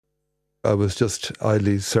I was just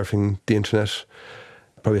idly surfing the internet.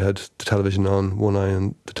 Probably had the television on one eye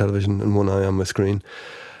and the television and one eye on my screen.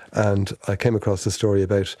 And I came across a story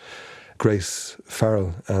about Grace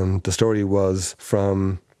Farrell. And the story was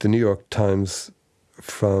from the New York Times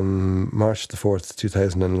from March the 4th,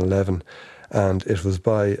 2011. And it was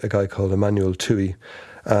by a guy called Emmanuel.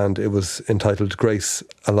 And it was entitled Grace,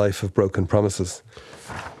 A Life of Broken Promises.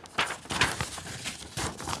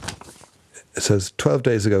 It says, 12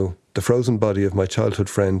 days ago, the frozen body of my childhood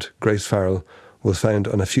friend, Grace Farrell, was found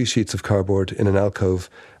on a few sheets of cardboard in an alcove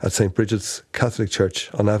at St. Bridget's Catholic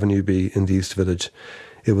Church on Avenue B in the East Village.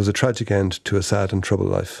 It was a tragic end to a sad and troubled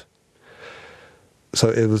life. So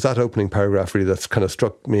it was that opening paragraph really that's kind of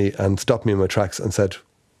struck me and stopped me in my tracks and said,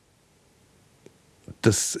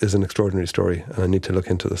 this is an extraordinary story and I need to look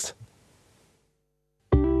into this.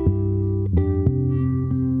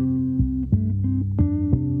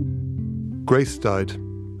 Grace died,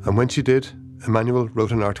 and when she did, Emmanuel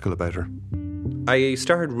wrote an article about her. I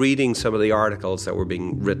started reading some of the articles that were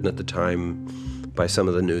being written at the time by some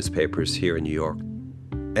of the newspapers here in New York.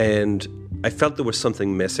 And I felt there was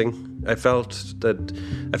something missing. I felt that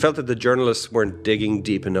the journalists weren't digging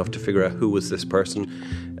deep enough to figure out who was this person.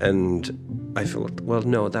 And I thought, well,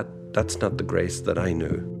 no, that's not the Grace that I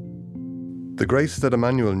knew. The Grace that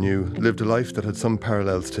Emmanuel knew lived a life that had some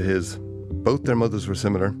parallels to his. Both their mothers were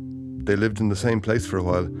similar. They lived in the same place for a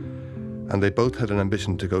while, and they both had an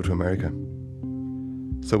ambition to go to America.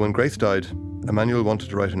 So when Grace died, Emmanuel wanted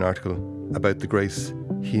to write an article about the Grace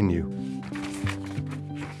he knew.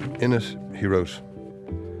 In it, he wrote,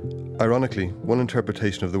 ironically, one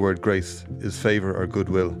interpretation of the word grace is favour or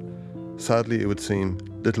goodwill. Sadly, it would seem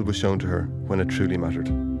little was shown to her when it truly mattered.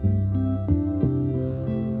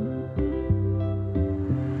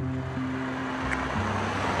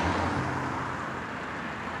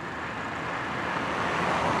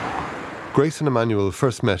 Grace and Emmanuel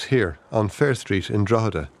first met here on Fair Street in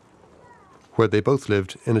Drogheda, where they both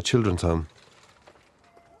lived in a children's home.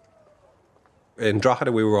 In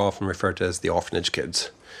Drogheda, we were often referred to as the orphanage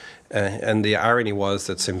kids. And the irony was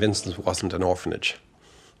that St. Vincent's wasn't an orphanage.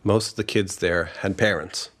 Most of the kids there had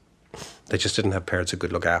parents. They just didn't have parents who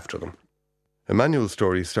could look after them. Emmanuel's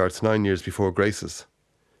story starts 9 years before Grace's.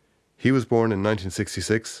 He was born in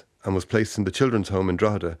 1966 and was placed in the children's home in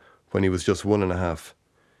Drogheda when he was just 1.5.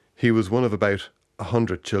 He was one of about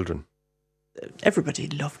 100 children. Everybody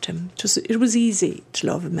loved him. It was easy to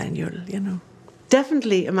love Emmanuel, you know.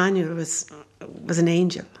 Definitely Emmanuel was an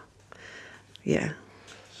angel. Yeah.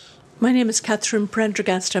 My name is Catherine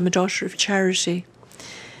Prendergast. I'm a daughter of charity.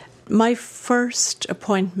 My first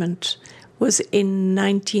appointment was in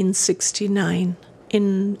 1969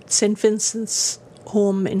 in St. Vincent's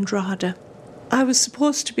home in Drogheda. I was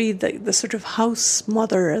supposed to be the sort of house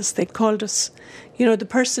mother, as they called us. You know, the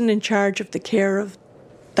person in charge of the care of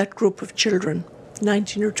that group of children,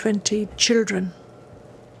 19 or 20 children.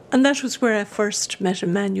 And that was where I first met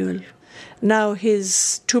Emmanuel. Now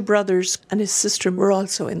his 2 brothers and his sister were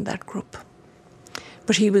also in that group.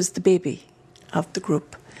 But he was the baby of the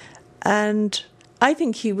group. And I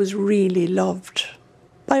think he was really loved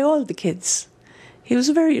by all the kids. He was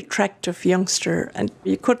a very attractive youngster and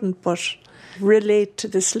you couldn't but relate to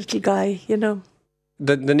this little guy, you know.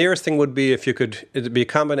 The nearest thing would be it'd be a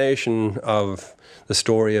combination of the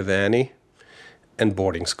story of Annie and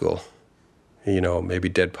boarding school. You know, maybe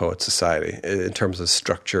Dead Poets Society. In terms of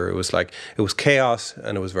structure, it was chaos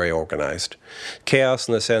and it was very organised. Chaos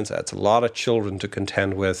in the sense that it's a lot of children to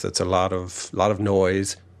contend with. It's a lot of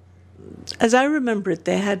noise. As I remember it,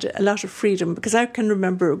 they had a lot of freedom because I can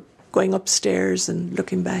remember going upstairs and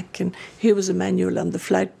looking back, and here was Emmanuel on the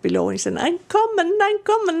flight below, and he said, I'm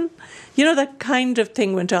coming. You know, that kind of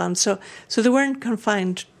thing went on. So they weren't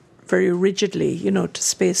confined very rigidly, you know, to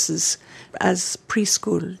spaces as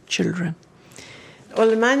preschool children.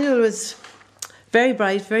 Well, Emmanuel was very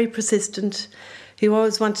bright, very persistent. He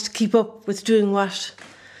always wanted to keep up with doing what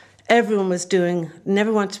everyone was doing,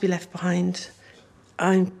 never wanted to be left behind.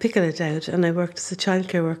 I'm picking it out, and I worked as a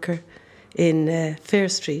childcare worker in Fair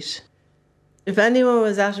Street. If anyone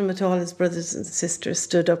was at him at all, his brothers and sisters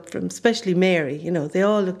stood up for him, especially Mary, you know, they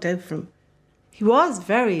all looked out for him. He was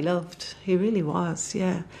very loved, he really was,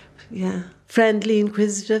 yeah. Friendly,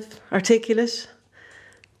 inquisitive, articulate,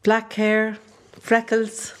 black hair,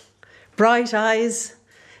 freckles, bright eyes.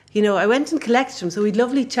 You know, I went and collected him, so we'd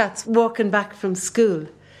lovely chats walking back from school.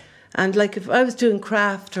 And like if I was doing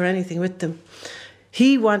craft or anything with them,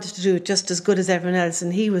 he wanted to do it just as good as everyone else,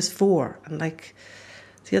 and he was 4, and like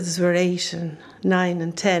the others were 8 and 9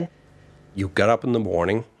 and 10. You got up in the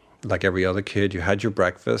morning, like every other kid, you had your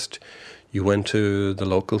breakfast, you went to the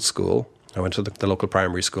local school, I went to the local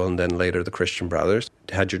primary school and then later the Christian Brothers.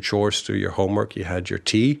 You had your chores, do your homework, you had your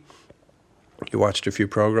tea. You watched a few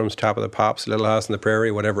programs, Top of the Pops, Little House on the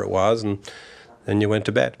Prairie, whatever it was, and then you went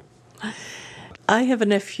to bed. I have a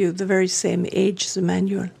nephew the very same age as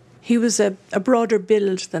Emmanuel. He was a broader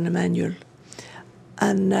build than Emmanuel.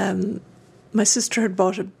 And my sister had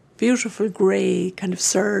bought a beautiful grey kind of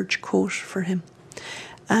serge coat for him.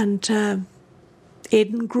 And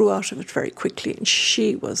Aidan grew out of it very quickly, and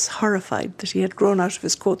she was horrified that he had grown out of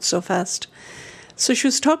his coat so fast. So she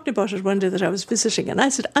was talking about it one day that I was visiting, and I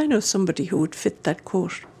said, I know somebody who would fit that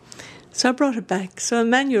coat. So I brought it back. So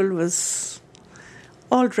Emmanuel was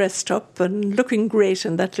all dressed up and looking great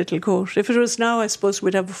in that little coat. If it was now, I suppose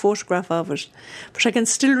we'd have a photograph of it. But I can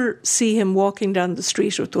still see him walking down the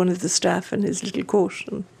street with one of the staff in his little coat.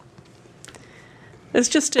 And it's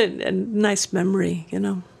just a nice memory, you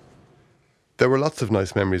know. There were lots of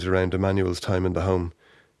nice memories around Emmanuel's time in the home.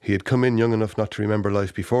 He had come in young enough not to remember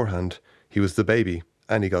life beforehand. He was the baby,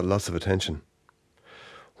 and he got lots of attention.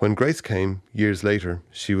 When Grace came, years later,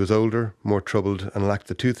 she was older, more troubled, and lacked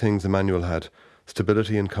the two things Emmanuel had: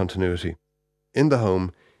 stability and continuity. In the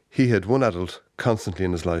home, he had one adult constantly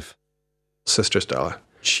in his life. Sister Stella.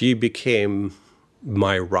 She became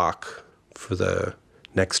my rock for the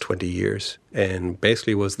next 20 years, and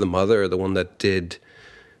basically was the mother, the one that did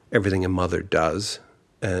everything a mother does,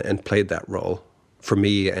 and played that role for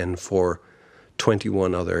me and for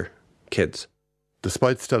 21 other kids.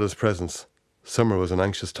 Despite Stella's presence, summer was an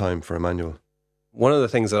anxious time for Emmanuel. One of the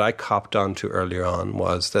things that I copped onto earlier on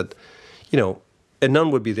was that, you know, a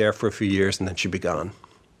nun would be there for a few years and then she'd be gone.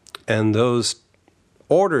 And those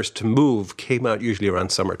orders to move came out usually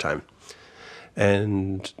around summertime.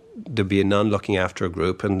 And there'd be a nun looking after a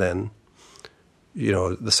group, and then, you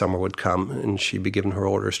know, the summer would come and she'd be given her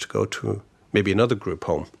orders to go to maybe another group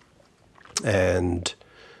home. And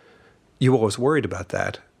you always worried about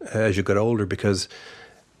that as you got older, because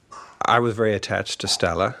I was very attached to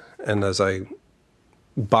Stella, and as I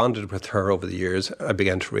bonded with her over the years, I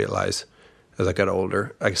began to realize as I got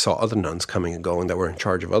older, I saw other nuns coming and going that were in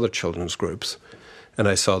charge of other children's groups, and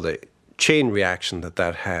I saw the chain reaction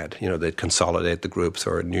that had. You know, they'd consolidate the groups,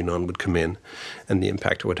 or a new nun would come in, and the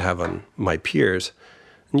impact it would have on my peers.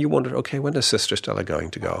 And you wondered, okay, when is Sister Stella going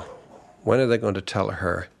to go? When are they going to tell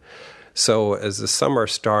her? So as the summer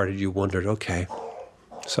started, you wondered, okay,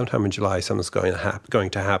 sometime in July something's going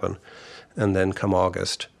to happen. And then come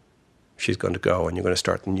August, she's going to go, and you're going to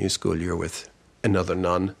start the new school year with another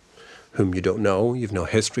nun whom you don't know, you've no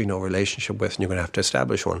history, no relationship with, and you're going to have to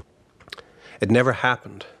establish one. It never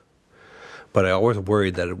happened, but I always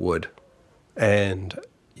worried that it would. And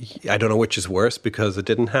I don't know which is worse, because it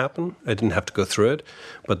didn't happen. I didn't have to go through it.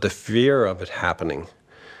 But the fear of it happening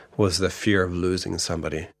was the fear of losing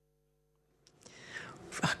somebody.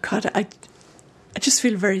 Oh God, I just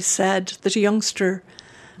feel very sad that a youngster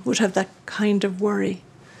would have that kind of worry.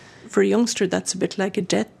 For a youngster, that's a bit like a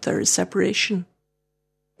death or a separation.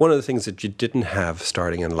 One of the things that you didn't have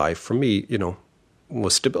starting in life, for me, you know,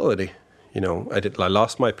 was stability. You know, I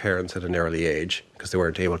lost my parents at an early age because they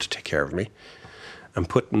weren't able to take care of me. I'm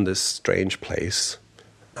put in this strange place.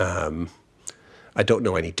 I don't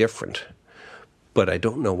know any different, but I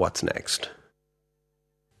don't know what's next.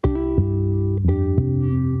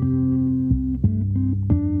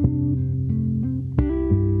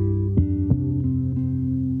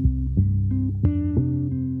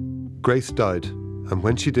 Grace died, and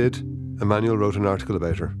when she did, Emmanuel wrote an article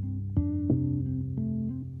about her.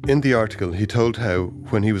 In the article, he told how,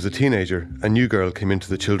 when he was a teenager, a new girl came into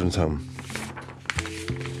the children's home.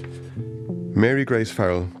 Mary Grace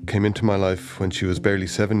Farrell came into my life when she was barely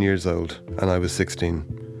 7 years old, and I was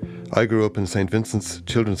 16. I grew up in St. Vincent's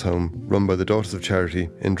Children's Home, run by the Daughters of Charity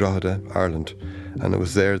in Drogheda, Ireland, and it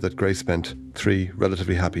was there that Grace spent 3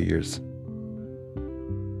 relatively happy years.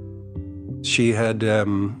 She had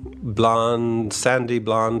sandy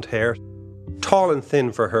blonde hair, tall and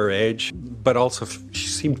thin for her age, but also she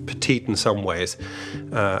seemed petite in some ways.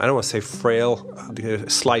 I don't want to say frail,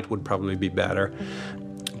 slight would probably be better,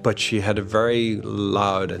 but she had a very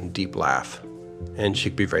loud and deep laugh, and she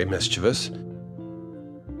could be very mischievous.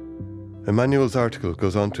 Emmanuel's article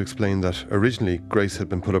goes on to explain that originally Grace had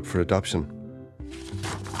been put up for adoption.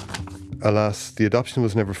 Alas, the adoption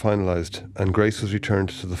was never finalised, and Grace was returned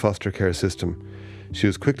to the foster care system. She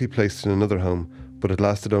was quickly placed in another home, but it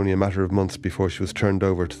lasted only a matter of months before she was turned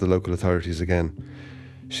over to the local authorities again.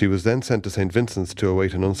 She was then sent to St. Vincent's to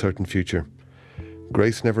await an uncertain future.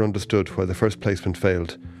 Grace never understood why the first placement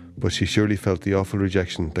failed, but she surely felt the awful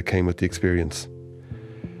rejection that came with the experience.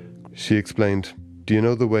 She explained, "Do you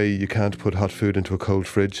know the way you can't put hot food into a cold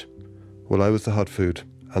fridge? Well, I was the hot food,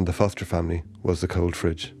 and the foster family was the cold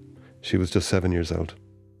fridge. She was just 7 years old.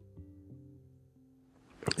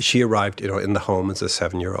 She arrived, in the home as a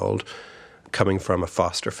 7-year-old, coming from a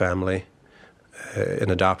foster family, in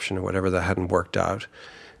adoption or whatever that hadn't worked out.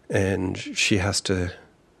 And she has to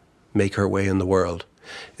make her way in the world.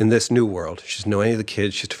 In this new world, she doesn't know any of the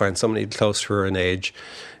kids. She has to find somebody close to her in age,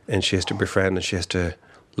 and she has to befriend, and she has to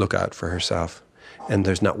look out for herself. And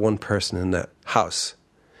there's not one person in that house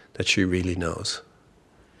that she really knows.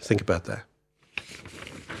 Think about that.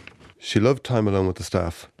 She loved time alone with the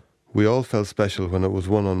staff. We all felt special when it was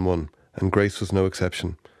one-on-one, and Grace was no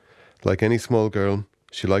exception. Like any small girl,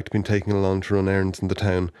 she liked being taken along to run errands in the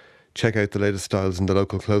town, check out the latest styles in the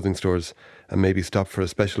local clothing stores, and maybe stop for a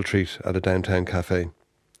special treat at a downtown cafe.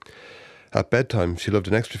 At bedtime, she loved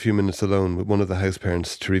an extra few minutes alone with one of the house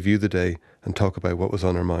parents to review the day and talk about what was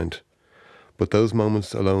on her mind. But those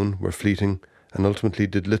moments alone were fleeting and ultimately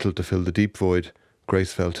did little to fill the deep void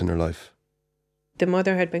Grace felt in her life. The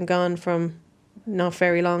mother had been gone from not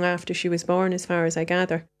very long after she was born, as far as I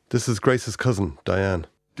gather. This is Grace's cousin, Diane.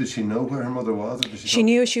 Did she know where her mother was? Or did she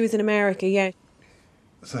knew she was in America, yeah.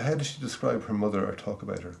 So how did she describe her mother or talk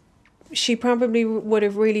about her? She probably would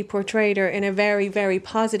have really portrayed her in a very, very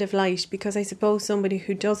positive light, because I suppose somebody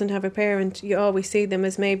who doesn't have a parent, you always see them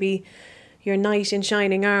as maybe your knight in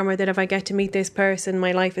shining armour, that if I get to meet this person,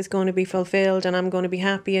 my life is going to be fulfilled and I'm going to be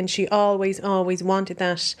happy. And she always, always wanted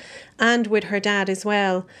that. And with her dad as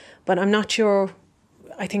well. But I'm not sure.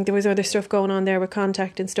 I think there was other stuff going on there with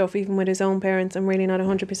contact and stuff, even with his own parents. I'm really not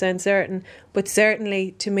 100% certain. But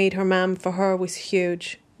certainly to meet her mum for her was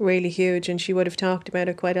huge, really huge. And she would have talked about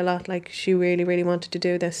it quite a lot, like she really, really wanted to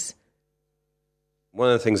do this. One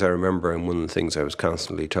of the things I remember, and one of the things I was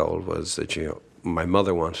constantly told, was that, my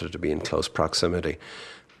mother wanted to be in close proximity.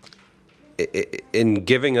 In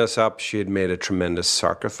giving us up, she had made a tremendous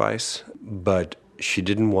sacrifice, but she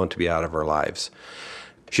didn't want to be out of our lives.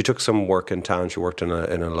 She took some work in town. She worked in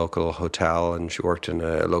a local hotel, and she worked in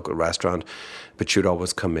a local restaurant, but she would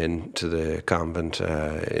always come in to the convent,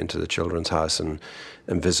 into the children's house and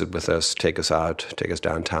visit with us, take us out, take us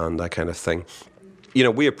downtown, that kind of thing.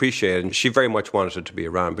 We appreciate it, and she very much wanted to be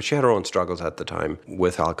around, but she had her own struggles at the time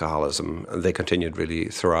with alcoholism. They continued really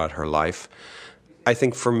throughout her life. I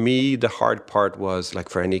think for me, the hard part was, like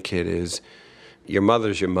for any kid, is your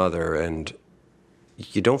mother's your mother, and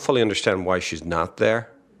you don't fully understand why she's not there.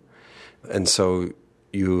 And so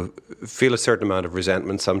you feel a certain amount of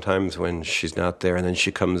resentment sometimes when she's not there, and then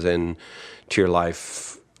she comes in to your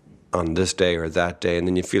life on this day or that day, and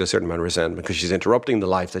then you feel a certain amount of resentment because she's interrupting the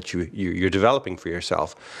life that you're developing for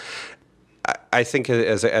yourself. I think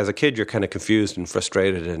as a kid, you're kind of confused and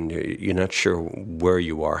frustrated, and you're not sure where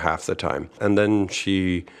you are half the time. And then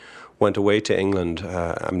she went away to England,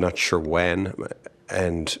 I'm not sure when,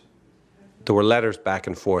 and there were letters back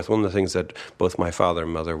and forth. One of the things that both my father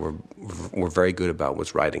and mother were very good about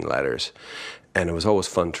was writing letters. And it was always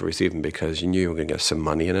fun to receive them because you knew you were going to get some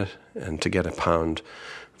money in it, and to get £1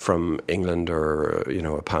 from England or,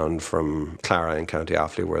 £1 from Clara in County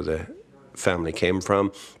Offaly, where the family came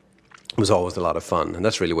from, was always a lot of fun. And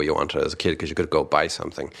that's really what you wanted as a kid, because you could go buy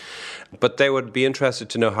something. But they would be interested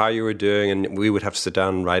to know how you were doing, and we would have to sit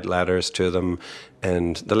down and write letters to them.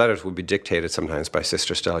 And the letters would be dictated sometimes by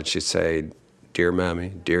Sister Stella. She'd say, "Dear Mammy,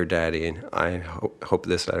 dear Daddy, I hope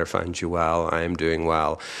this letter finds you well. I am doing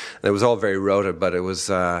well." And it was all very rote, but it was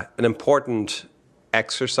an important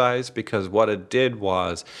exercise, because what it did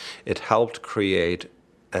was it helped create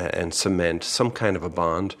and cement some kind of a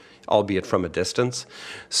bond, albeit from a distance,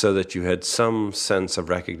 so that you had some sense of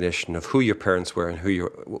recognition of who your parents were and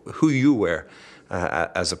who you were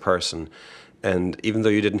as a person. And even though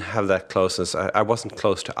you didn't have that closeness, I wasn't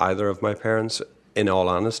close to either of my parents, in all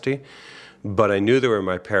honesty, but I knew they were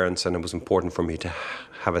my parents, and it was important for me to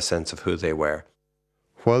have a sense of who they were.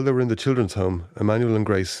 While they were in the children's home, Emmanuel and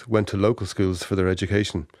Grace went to local schools for their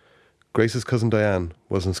education. Grace's cousin Diane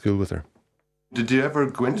was in school with her. Did you ever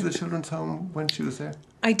go into the children's home when she was there?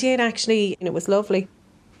 I did, actually, and it was lovely.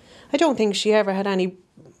 I don't think she ever had any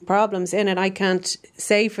problems in it. I can't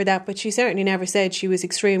say for that, but she certainly never said she was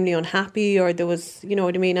extremely unhappy, or there was,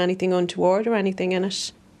 anything untoward or anything in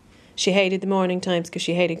it. She hated the morning times because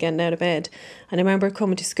she hated getting out of bed. And I remember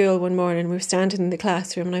coming to school one morning, we were standing in the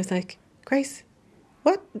classroom, and I was like, "Grace,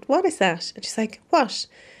 what is that?" And she's like, "What?"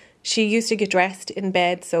 She used to get dressed in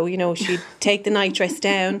bed, so, she'd take the night dress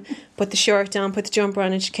down, put the shirt on, put the jumper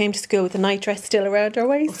on, and she came to school with the night dress still around her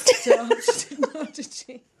waist. Did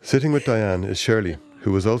she? Sitting with Diane is Shirley,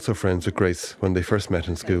 who was also friends with Grace when they first met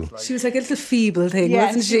in school. She was like a little feeble thing,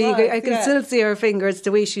 wasn't she? I can still see her fingers,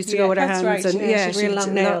 the way she used to go with her hands. Right, and she had real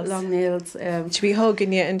long nails. Long nails. She'd be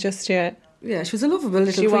hugging you and just, Yeah, she was a lovable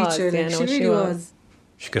little creature. She really was.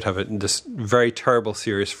 She could have this very terrible,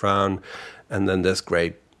 serious frown and then this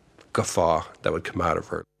great guffaw that would come out of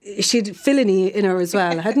her. She'd villainy in her as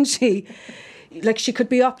well, hadn't she? Like, she could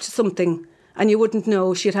be up to something and you wouldn't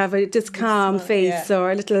know. She'd have this calm face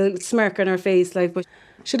or a little smirk on her face, like, but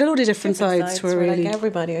she had a load of different sides to her, really. Like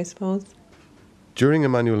everybody, I suppose. During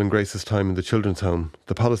Emmanuel and Grace's time in the children's home,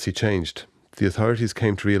 the policy changed. The authorities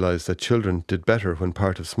came to realise that children did better when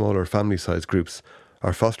part of smaller family-sized groups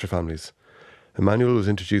or foster families. Emmanuel was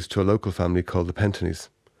introduced to a local family called the Pentonys,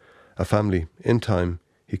 a family, in time,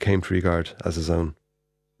 he came to regard as his own.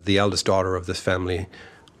 The eldest daughter of this family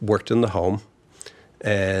worked in the home,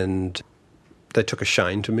 and they took a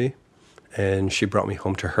shine to me, and she brought me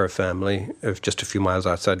home to her family of just a few miles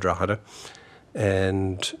outside Drogheda,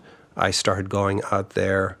 and I started going out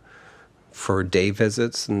there for day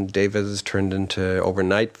visits, and day visits turned into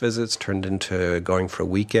overnight visits, turned into going for a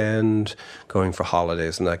weekend, going for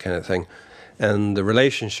holidays and that kind of thing. And the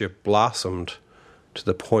relationship blossomed to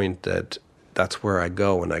the point that that's where I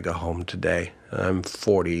go when I go home today. I'm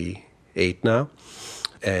 48 now,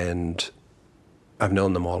 and I've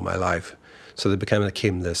known them all my life. So they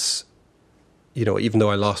became this, even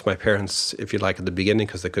though I lost my parents, if you like, at the beginning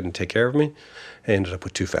because they couldn't take care of me, I ended up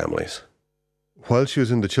with two families. While she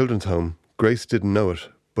was in the children's home, Grace didn't know it,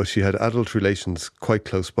 but she had adult relations quite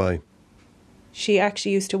close by. She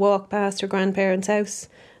actually used to walk past her grandparents' house,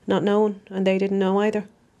 not knowing, and they didn't know either,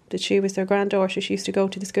 that she was their granddaughter. She used to go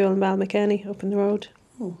to the school in Balmackenny, up in the road.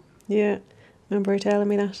 Oh. Yeah, remember her telling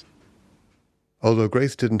me that. Although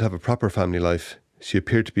Grace didn't have a proper family life, she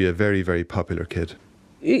appeared to be a very, very popular kid.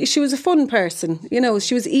 She was a fun person,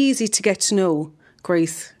 she was easy to get to know,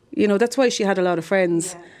 Grace. That's why she had a lot of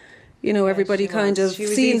friends. Yeah. Everybody kind of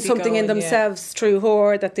seen something in themselves through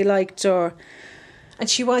her that they liked, or... And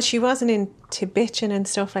she wasn't into bitching and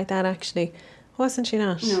stuff like that, actually. Wasn't she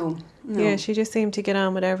not? No. Yeah, she just seemed to get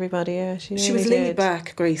on with everybody, yeah. She was laid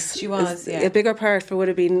back, Grace. She was, yeah. A bigger part for would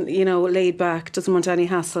have been, laid back, doesn't want any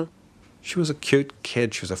hassle. She was a cute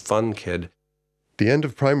kid, she was a fun kid. The end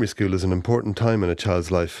of primary school is an important time in a child's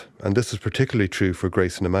life, and this is particularly true for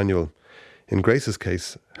Grace and Emmanuel. In Grace's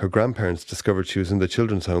case, her grandparents discovered she was in the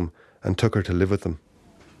children's home and took her to live with them.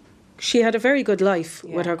 She had a very good life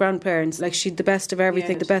with her grandparents. Like, she'd the best of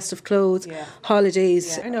everything, the best of clothes,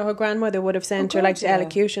 holidays. Yeah. I know her grandmother would have sent her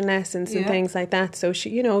elocution lessons and things like that. So she,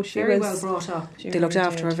 she very was well brought up. They looked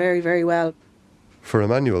after her very, very well. For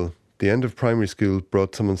Emmanuel, the end of primary school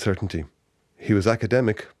brought some uncertainty. He was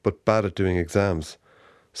academic, but bad at doing exams.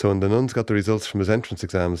 So when the nuns got the results from his entrance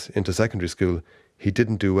exams into secondary school, he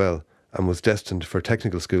didn't do well and was destined for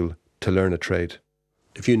technical school to learn a trade.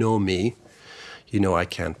 If you know me, you know I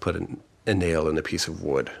can't put a nail in a piece of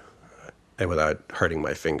wood without hurting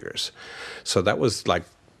my fingers. So that was like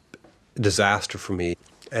a disaster for me.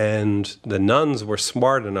 And the nuns were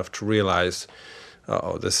smart enough to realize,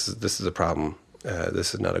 this is a problem.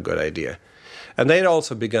 This is not a good idea. And they'd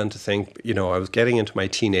also begun to think, I was getting into my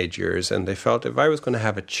teenage years, and they felt if I was going to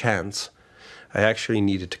have a chance, I actually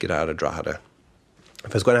needed to get out of Drogheda.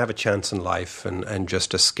 If I was going to have a chance in life and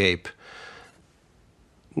just escape,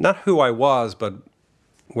 not who I was, but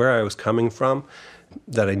where I was coming from,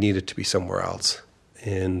 that I needed to be somewhere else.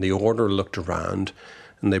 And the order looked around,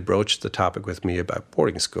 and they broached the topic with me about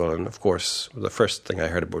boarding school. And of course, the first thing I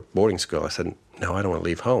heard about boarding school, I said, no, I don't want to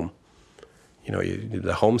leave home.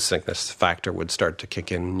 The homesickness factor would start to kick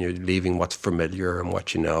in. You're leaving what's familiar and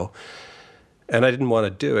what you know. And I didn't want to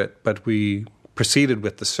do it, but we proceeded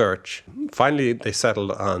with the search. Finally, they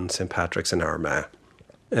settled on St. Patrick's in Armagh.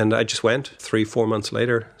 And I just went 3-4 months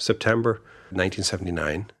later, September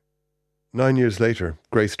 1979. 9 years later,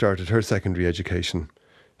 Grace started her secondary education.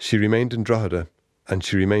 She remained in Drogheda, and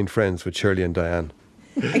she remained friends with Shirley and Diane.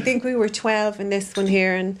 I think we were 12 in this one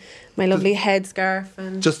here, and my lovely headscarf.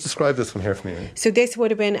 And just describe this one here for me. So this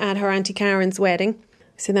would have been at her Auntie Karen's wedding.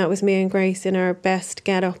 So that was me and Grace in our best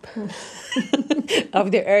get-up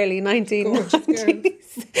of the early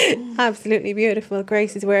 1990s. Absolutely beautiful.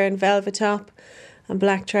 Grace is wearing velvet top and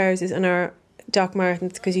black trousers and our Doc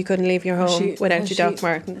Martens, because you couldn't leave your home without your Doc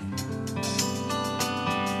Martens.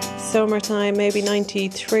 Summertime, maybe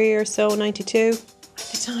 93 or so, 92. At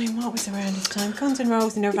the time, what was around this time? Guns N'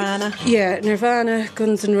 Roses, Nirvana. Yeah, Nirvana,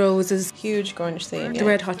 Guns N' Roses. Huge grunge scene. The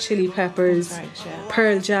Red Hot Chili Peppers,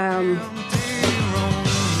 Pearl Jam.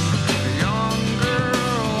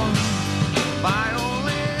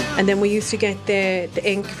 And then we used to get the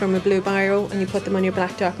ink from a blue biro, and you put them on your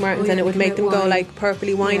black Doc Martens, and it would make them go like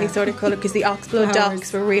purpley winey sort of colour, because the Oxblood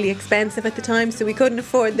Docs were really expensive at the time, so we couldn't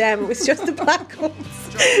afford them. It was just the black ones.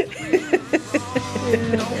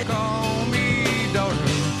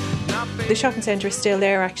 The shopping centre is still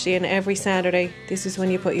there actually, and every Saturday this is when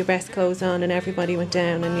you put your best clothes on and everybody went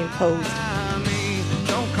down and you posed.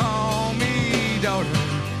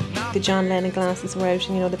 The John Lennon glasses were out,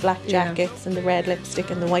 and you know, the black jackets and the red lipstick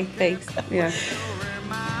and the white face. Yeah.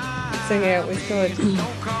 So yeah, it was good.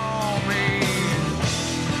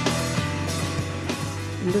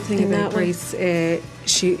 And the thing about Grace,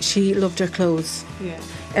 she loved her clothes. Yeah.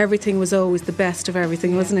 Everything was always the best of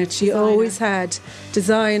everything, wasn't it? She always had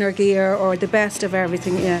designer gear or the best of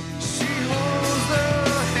everything, yeah.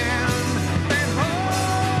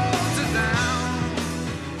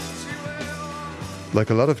 Like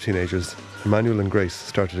a lot of teenagers, Emmanuel and Grace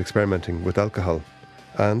started experimenting with alcohol.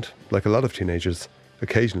 And, like a lot of teenagers,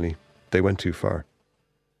 occasionally they went too far.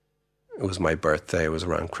 It was my birthday, it was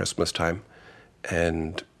around Christmas time,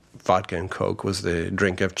 and vodka and Coke was the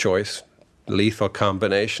drink of choice. Lethal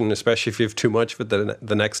combination, especially if you have too much of it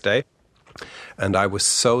the next day. And I was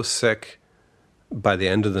so sick by the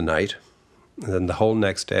end of the night, and then the whole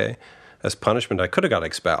next day, as punishment, I could have got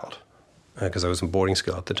expelled because I was in boarding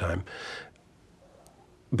school at the time.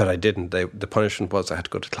 But I didn't. The punishment was I had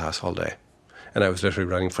to go to class all day. And I was literally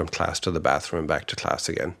running from class to the bathroom and back to class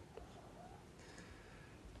again.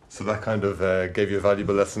 So that kind of gave you a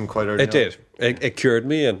valuable lesson quite early on? It did. It cured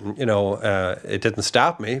me, and, you know, it didn't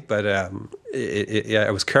stop me, but I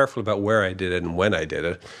was careful about where I did it and when I did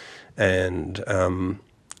it. And,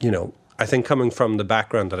 you know, I think coming from the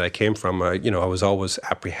background that I came from, I was always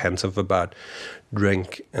apprehensive about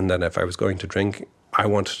drink. And then if I was going to drink, I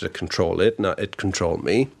wanted to control it, not it control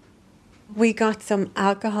me. We got some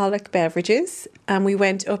alcoholic beverages and we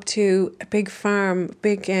went up to a big farm,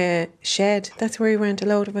 big shed. That's where we went, a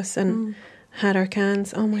load of us, and had our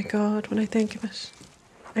cans. Oh my God, when I think of it.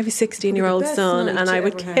 I have a 16-year-old son and I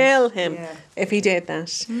would kill him if he did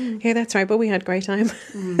that. Yeah, that's right, but we had a great time.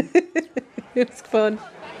 It was fun.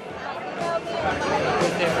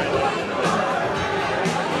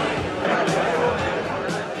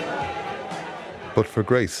 But for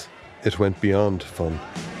Grace, it went beyond fun.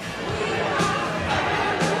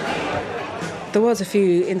 There was a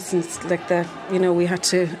few instances like that, you know, we had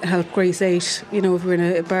to help Grace out. You know, if we were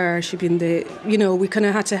in a bar, she'd be in the, you know, we kind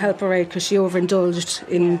of had to help her out because she overindulged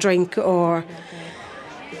in drink or,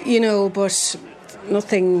 you know, but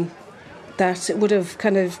nothing that would have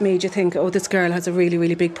kind of made you think, oh, this girl has a really,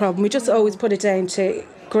 really big problem. We just always put it down to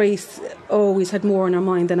Grace always had more on her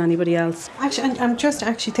mind than anybody else. Actually, I'm just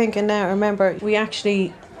actually thinking now, I remember we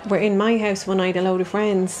actually were in my house one night, a load of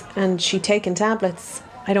friends, and she'd taken tablets.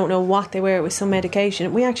 I don't know what they were, it was some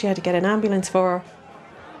medication. We actually had to get an ambulance for her.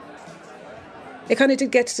 It kind of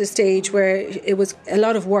did get to the stage where it was a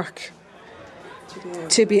lot of work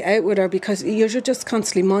to be out with her because you're just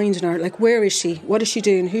constantly minding her, like, where is she? What is she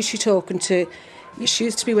doing? Who's she talking to? She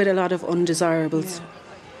used to be with a lot of undesirables.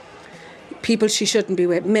 Yeah. People she shouldn't be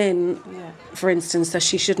with. Men, for instance, that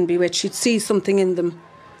she shouldn't be with. She'd see something in them.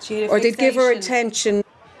 Or they'd give her attention.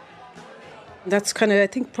 That's kind of, I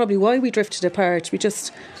think, probably why we drifted apart. We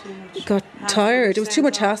just got tired. It was too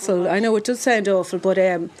much hassle. I know it does sound awful, but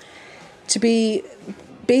to be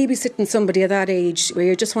babysitting somebody at that age where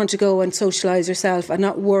you just want to go and socialise yourself and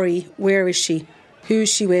not worry, where is she?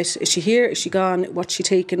 Who's she with? Is she here? Is she gone? What's she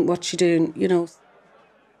taking? What's she doing? You know.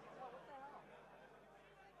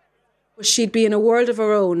 She'd be in a world of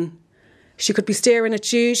her own. She could be staring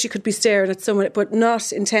at you, she could be staring at someone, but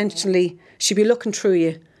not intentionally. She'd be looking through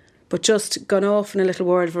you, but just gone off in a little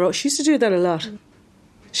world of her own. She used to do that a lot.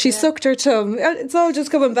 She sucked her thumb. It's all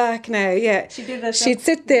just coming back now, yeah. She did that. She'd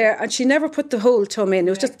sit there and she never put the whole thumb in.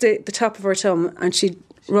 It was just the top of her thumb, and she'd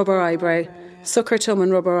rub her eyebrow, suck her thumb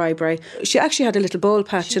and rub her eyebrow. She actually had a little bald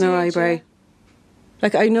patch in her eyebrow. Yeah.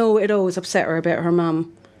 Like, I know it always upset her about her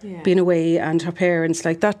mum being away and her parents.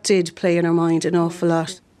 Like, that did play in her mind an awful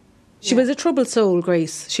lot. She was a troubled soul,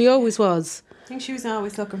 Grace. She always was. I think she was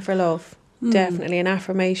always looking for love. Definitely, an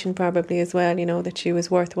affirmation probably as well, you know, that she was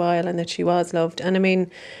worthwhile and that she was loved. And I mean,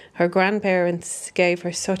 her grandparents gave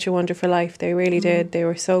her such a wonderful life. They really did. They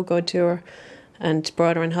were so good to her and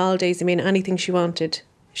brought her on holidays. I mean, anything she wanted,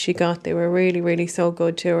 she got. They were really, really so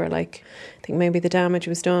good to her. Like, I think maybe the damage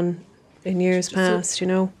was done in years past, you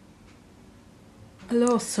know. A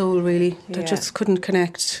lost soul, really, that just couldn't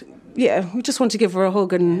connect. Yeah, we just want to give her a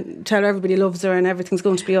hug and tell her everybody loves her and everything's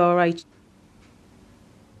going to be all right.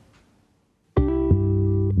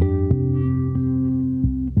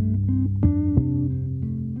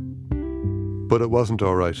 But it wasn't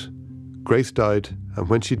all right. Grace died, and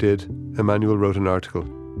when she did, Emmanuel wrote an article.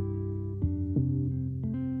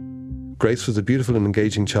 Grace was a beautiful and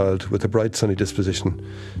engaging child with a bright, sunny disposition.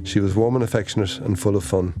 She was warm and affectionate and full of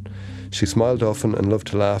fun. She smiled often and loved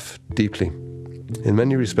to laugh deeply. In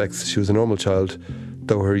many respects, she was a normal child,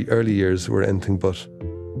 though her early years were anything but.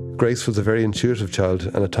 Grace was a very intuitive child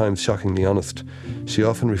and at times shockingly honest. She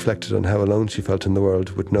often reflected on how alone she felt in the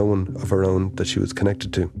world with no one of her own that she was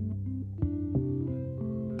connected to.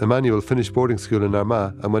 Emmanuel finished boarding school in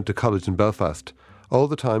Armagh and went to college in Belfast, all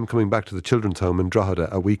the time coming back to the children's home in Drogheda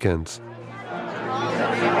at weekends.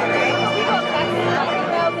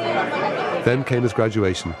 Then came his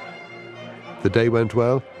graduation. The day went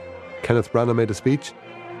well, Kenneth Branagh made a speech,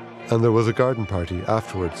 and there was a garden party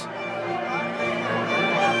afterwards.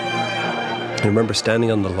 I remember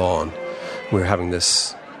standing on the lawn. We were having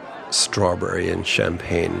this strawberry and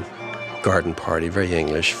champagne garden party, very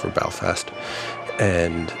English for Belfast,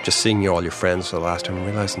 and just seeing all your friends for the last time and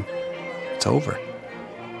realising it's over.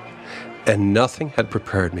 And nothing had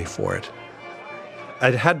prepared me for it.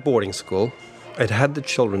 I'd had boarding school, I'd had the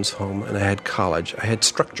children's home, and I had college. I had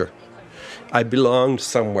structure. I belonged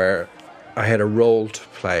somewhere. I had a role to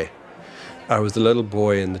play. I was the little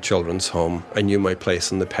boy in the children's home. I knew my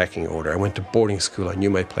place in the pecking order. I went to boarding school. I knew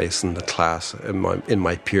my place in the class, in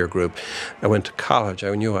my peer group. I went to college.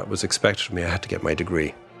 I knew what was expected of me. I had to get my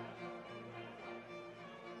degree.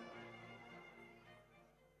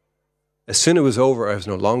 As soon as it was over, I was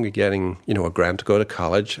no longer getting, a grant to go to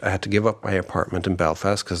college. I had to give up my apartment in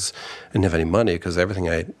Belfast because I didn't have any money because everything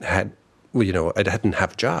I had, I didn't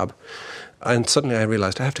have a job. And suddenly I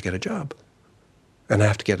realised I have to get a job. And I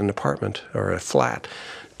have to get an apartment or a flat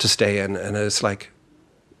to stay in. And it's like,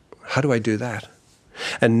 how do I do that?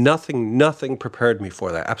 And nothing prepared me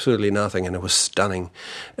for that. Absolutely nothing. And it was stunning.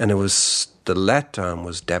 And the letdown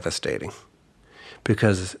was devastating.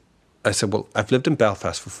 Because I said, well, I've lived in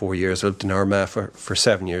Belfast for 4 years. I lived in Armagh for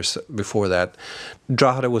 7 years before that.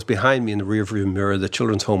 Drogheda was behind me in the rearview mirror. The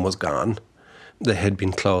children's home was gone. They had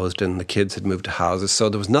been closed and the kids had moved to houses. So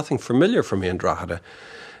there was nothing familiar for me in Drogheda.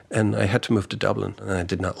 And I had to move to Dublin, and I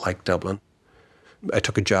did not like Dublin. I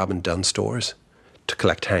took a job in Dunnes Stores to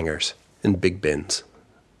collect hangers in big bins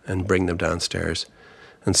and bring them downstairs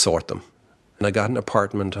and sort them. And I got an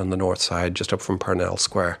apartment on the north side, just up from Parnell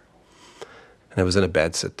Square. And I was in a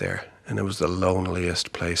bedsit there, and it was the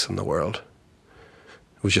loneliest place in the world.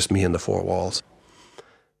 It was just me and the four walls.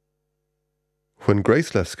 When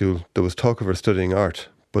Grace left school, there was talk of her studying art,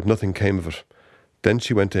 but nothing came of it. Then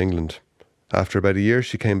she went to England. After about a year,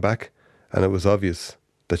 she came back, and it was obvious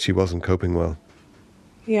that she wasn't coping well.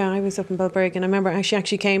 Yeah, I was up in Balbriggan. I remember she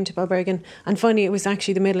actually came to Balbriggan, and funny, it was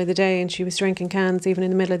actually the middle of the day, and she was drinking cans even in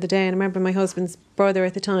the middle of the day. And I remember my husband's brother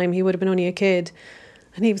at the time, he would have been only a kid,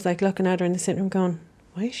 and he was like looking at her in the sitting room going,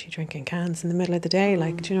 why is she drinking cans in the middle of the day?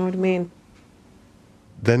 Like, do you know what I mean?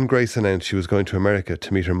 Then Grace announced she was going to America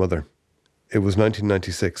to meet her mother. It was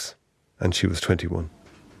 1996, and she was 21.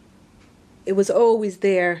 It was always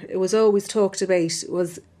there. It was always talked about. It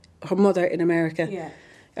was her mother in America. Yeah.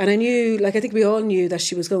 And I knew, I think we all knew that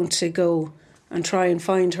she was going to go and try and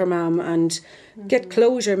find her mum and get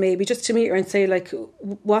closure maybe, just to meet her and say,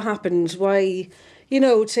 what happened? Why,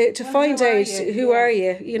 to find out who are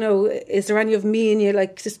you? Is there any of me in you?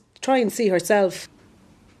 Just try and see herself.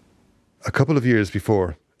 A couple of years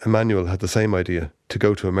before, Emmanuel had the same idea, to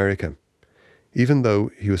go to America. Even though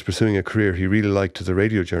he was pursuing a career he really liked as a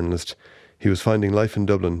radio journalist, he was finding life in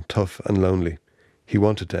Dublin tough and lonely. He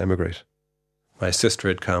wanted to emigrate. My sister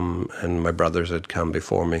had come and my brothers had come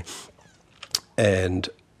before me. And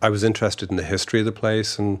I was interested in the history of the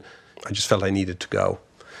place and I just felt I needed to go.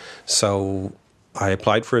 So I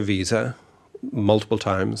applied for a visa multiple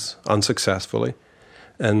times, unsuccessfully.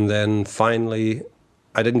 And then finally,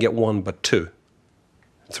 I didn't get one but two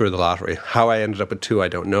through the lottery. How I ended up at two, I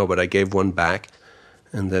don't know, but I gave one back.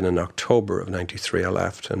 And then in October of 93, I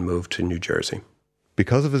left and moved to New Jersey.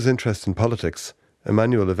 Because of his interest in politics,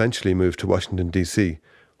 Emmanuel eventually moved to Washington, D.C.,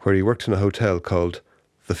 where he worked in a hotel called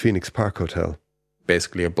the Phoenix Park Hotel.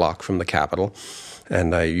 Basically a block from the Capitol.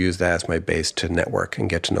 And I used that as my base to network and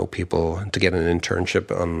get to know people, and to get an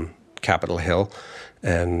internship on Capitol Hill.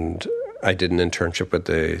 And I did an internship with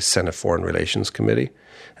the Senate Foreign Relations Committee.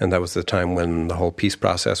 And that was the time when the whole peace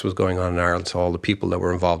process was going on in Ireland. So all the people that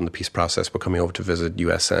were involved in the peace process were coming over to visit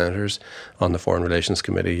US senators on the Foreign Relations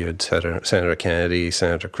Committee. You had Senator Kennedy,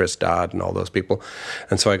 Senator Chris Dodd, and all those people.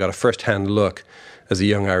 And so I got a first-hand look as a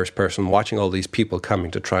young Irish person watching all these people coming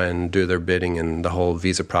to try and do their bidding, and the whole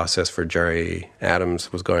visa process for Gerry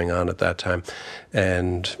Adams was going on at that time.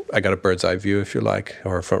 And I got a bird's eye view, if you like,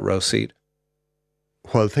 or a front row seat.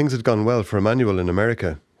 While things had gone well for Emmanuel in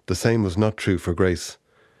America, the same was not true for Grace.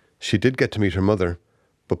 She did get to meet her mother,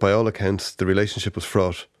 but by all accounts the relationship was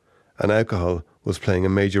fraught, and alcohol was playing a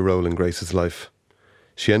major role in Grace's life.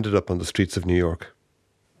 She ended up on the streets of New York.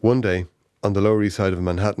 One day, on the Lower East Side of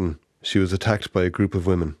Manhattan, she was attacked by a group of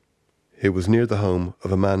women. It was near the home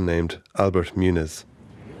of a man named Albert Muniz.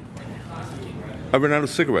 I ran out of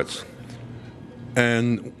cigarettes.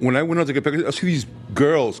 And when I went out to get back, I see these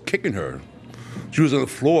girls kicking her. She was on the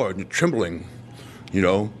floor and trembling, you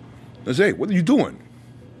know. I said, hey, what are you doing?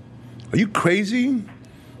 Are you crazy?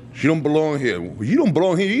 She don't belong here. Well, you don't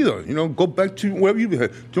belong here either. You know, go back to wherever you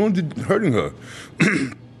were. Don't be hurting her.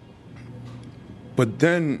 But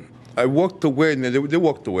then I walked away, and they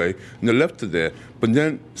walked away, and they left her there. But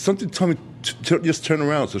then something told me to just turn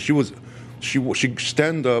around. So she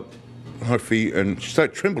stand up on her feet, and she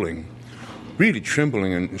started trembling, really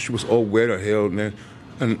trembling, and she was all wet, her hair,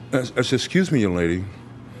 and I said, excuse me, young lady,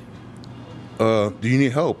 do you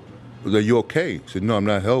need help? Are you okay? She said, no, I'm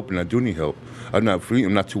not helping. I do need help. I'm not free.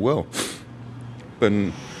 I'm not too well.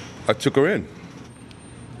 And I took her in.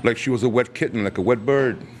 Like she was a wet kitten, like a wet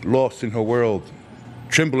bird, lost in her world,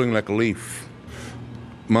 trembling like a leaf.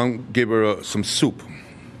 Mom gave her some soup.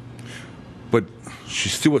 But she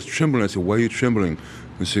still was trembling. I said, why are you trembling?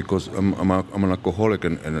 And she goes, I'm an alcoholic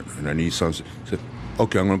and I need something. I said,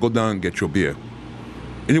 okay, I'm going to go down and get you a beer.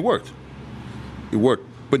 And it worked. It worked.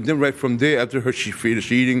 But then right from there, after she finished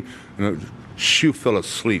eating, she fell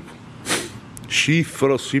asleep. She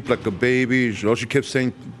fell asleep like a baby. She kept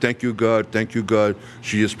saying, thank you, God, thank you, God.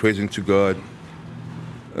 She just praising to God.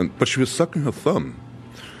 But she was sucking her thumb,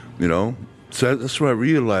 you know. So that's where I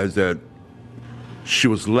realized that she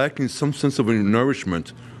was lacking some sense of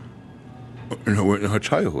nourishment in her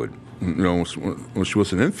childhood, you know, when she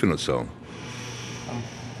was an infant or so.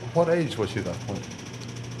 What age was she at that point?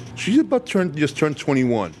 She just turned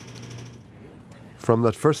 21. From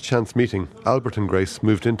that first chance meeting, Albert and Grace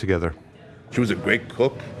moved in together. She was a great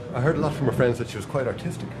cook. I heard a lot from her friends that she was quite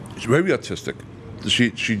artistic. She's very artistic.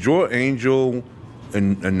 She drew an angel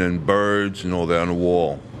and then birds and all that on the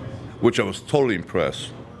wall, which I was totally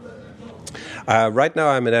impressed. Right now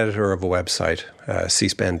I'm an editor of a website,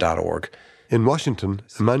 cspan.org. In Washington,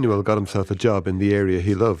 Emmanuel got himself a job in the area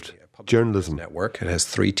he loved, journalism. Network. It has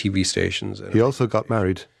 3 TV stations. He also got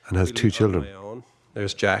married and has 2 children.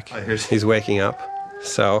 There's Jack. He's waking up.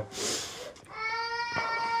 So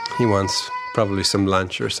he wants probably some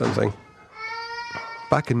lunch or something.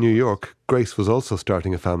 Back in New York, Grace was also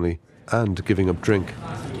starting a family and giving up drink.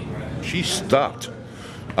 She stopped.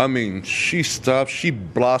 I mean, she stopped. She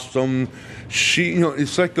blossomed.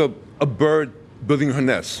 It's like a bird building her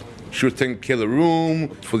nest. She was taking care of the room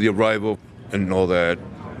for the arrival and all that.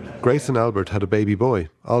 Grace and Albert had a baby boy,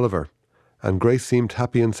 Oliver, and Grace seemed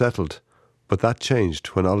happy and settled, but that changed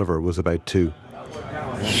when Oliver was about 2.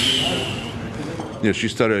 Yeah, she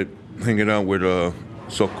started hanging out with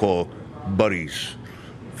so-called buddies,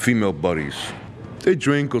 female buddies. They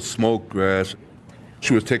drink or smoke grass.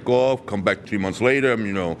 She would take off, come back 3 months later,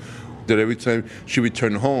 that every time she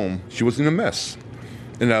returned home, she was in a mess.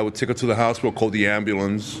 And I would take her to the hospital, call the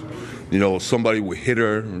ambulance. Somebody would hit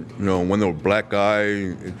her, one of the black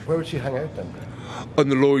eye. Where would she hang out then? On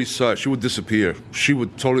the Lower East Side. She would disappear. She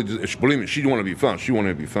would totally, believe me, she didn't want to be found. She wanted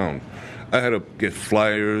to be found. I had to get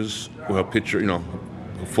flyers with her picture,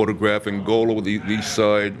 a photograph, and go all over the East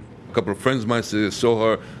Side. A couple of friends of mine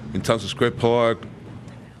saw her in Times Square Park.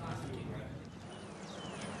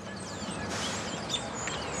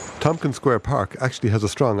 Tompkins Square Park actually has a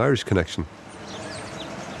strong Irish connection.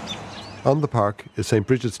 On the park is St.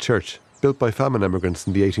 Bridget's Church, built by famine emigrants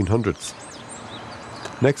in the 1800s.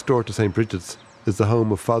 Next door to St. Bridget's is the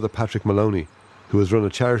home of Father Patrick Maloney, who has run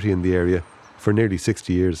a charity in the area for nearly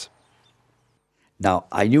 60 years. Now,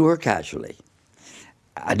 I knew her casually.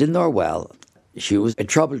 I didn't know her well. She was a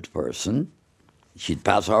troubled person. She'd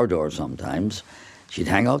pass our door sometimes. She'd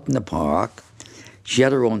hang out in the park. She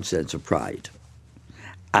had her own sense of pride.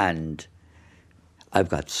 And I've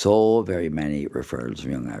got so very many referrals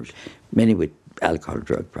from young Irish, many with alcohol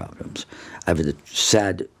drug problems. I've had a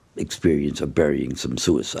sad experience of burying some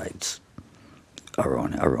suicides, our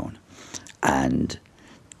own. And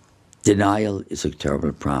denial is a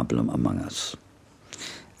terrible problem among us.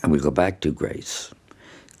 And we go back to Grace.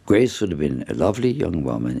 Grace would have been a lovely young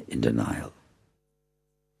woman in denial.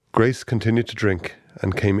 Grace continued to drink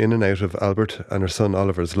and came in and out of Albert and her son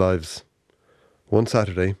Oliver's lives. One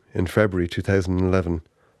Saturday, in February 2011,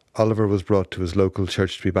 Oliver was brought to his local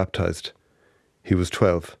church to be baptised. He was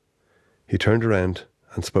 12. He turned around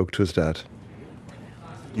and spoke to his dad.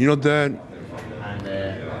 Dad,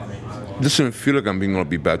 this doesn't feel like I'm going to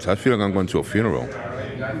be baptized. I feel like I'm going to a funeral.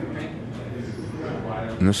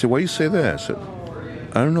 And I said, why do you say that? I said,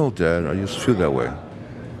 I don't know, Dad. I just feel that way.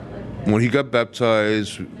 When he got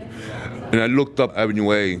baptized, and I looked up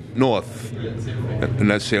Avenue A, north,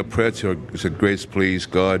 and I say a prayer to her. I said, Grace, please,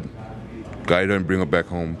 God, guide her and bring her back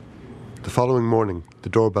home. The following morning, the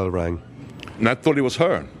doorbell rang. And I thought it was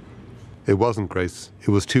her. It wasn't Grace. It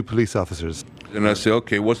was 2 police officers. And I said,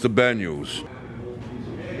 okay, what's the bad news?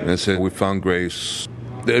 And they said, we found Grace.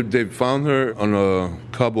 They found her on a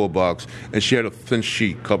cardboard box, and she had a thin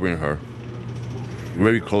sheet covering her,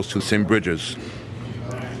 very close to St. Bridget's.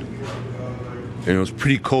 And it was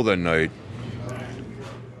pretty cold that night.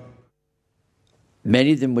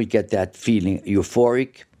 Many of them would get that feeling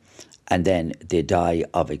euphoric, and then they die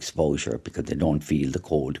of exposure because they don't feel the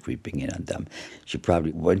cold creeping in on them. She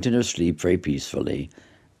probably went in her sleep very peacefully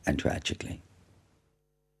and tragically.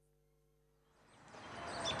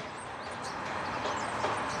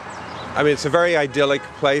 I mean, it's a very idyllic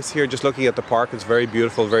place here, just looking at the park. It's very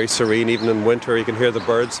beautiful, very serene. Even in winter, you can hear the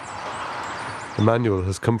birds. Emmanuel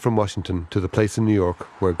has come from Washington to the place in New York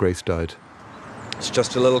where Grace died. It's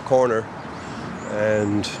just a little corner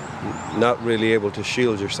and not really able to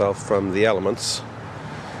shield yourself from the elements.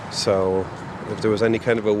 So if there was any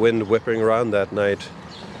kind of a wind whipping around that night,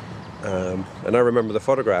 and I remember the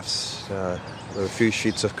photographs, there were a few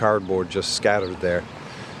sheets of cardboard just scattered there,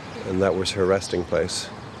 and that was her resting place.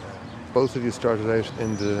 Both of you started out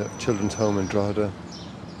in the children's home in Drogheda.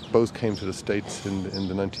 Both came to the States in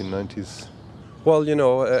the 1990s. Well, you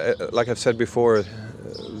know, like I've said before,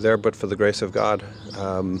 there but for the grace of God.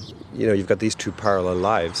 You know, you've got these 2 parallel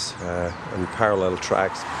lives and parallel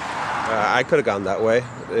tracks. I could have gone that way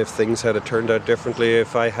if things had turned out differently,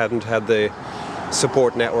 if I hadn't had the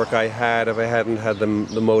support network I had, if I hadn't had the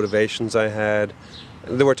motivations I had.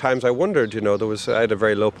 There were times I wondered, you know, I had a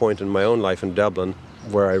very low point in my own life in Dublin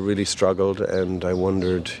where I really struggled, and I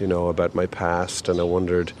wondered, you know, about my past, and I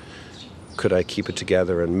wondered, could I keep it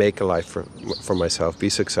together and make a life for myself, be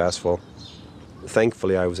successful?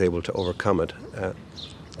 Thankfully, I was able to overcome it.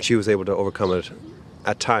 She was able to overcome it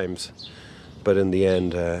at times, but in the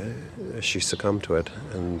end, she succumbed to it,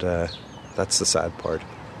 and that's the sad part.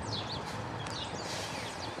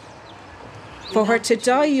 For her to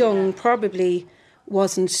die young probably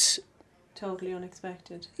wasn't... Totally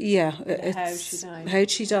unexpected. Yeah. How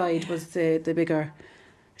she died was the bigger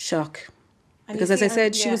shock. Because as I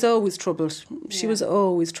said, she was always troubled. She was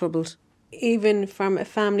always troubled. Even from a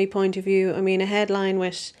family point of view, I mean, a headline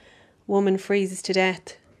with "woman freezes to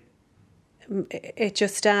death," it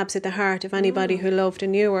just stabs at the heart of anybody who loved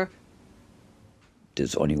and knew her.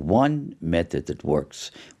 There's only one method that works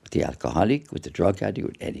with the alcoholic, with the drug addict,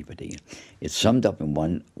 with anybody. It's summed up in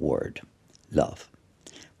one word: love.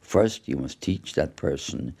 First, you must teach that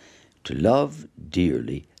person to love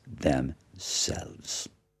dearly themselves.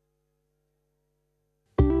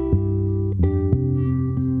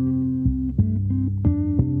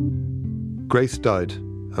 Grace died,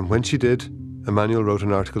 and when she did, Emmanuel wrote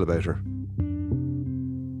an article about her.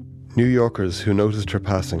 New Yorkers who noticed her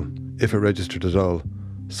passing, if it registered at all,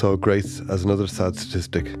 saw Grace as another sad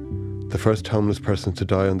statistic. The first homeless person to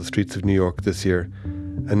die on the streets of New York this year,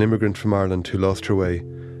 an immigrant from Ireland who lost her way,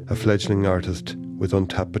 a fledgling artist with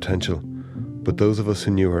untapped potential. But those of us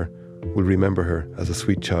who knew her will remember her as a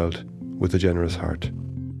sweet child with a generous heart.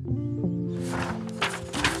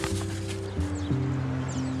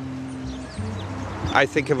 I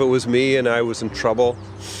think if it was me and I was in trouble,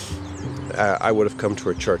 I would have come to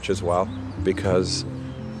her church as well, because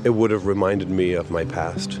it would have reminded me of my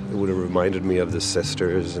past. It would have reminded me of the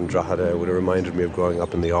sisters in Drogheda. It would have reminded me of growing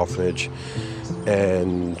up in the orphanage.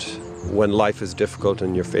 And when life is difficult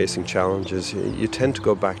and you're facing challenges, you tend to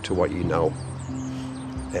go back to what you know.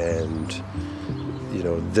 And, you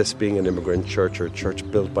know, this being an immigrant church, or a church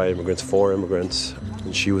built by immigrants for immigrants,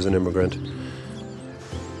 and she was an immigrant,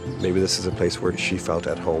 maybe this is a place where she felt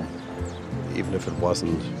at home, even if it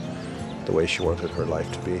wasn't the way she wanted her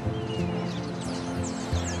life to be.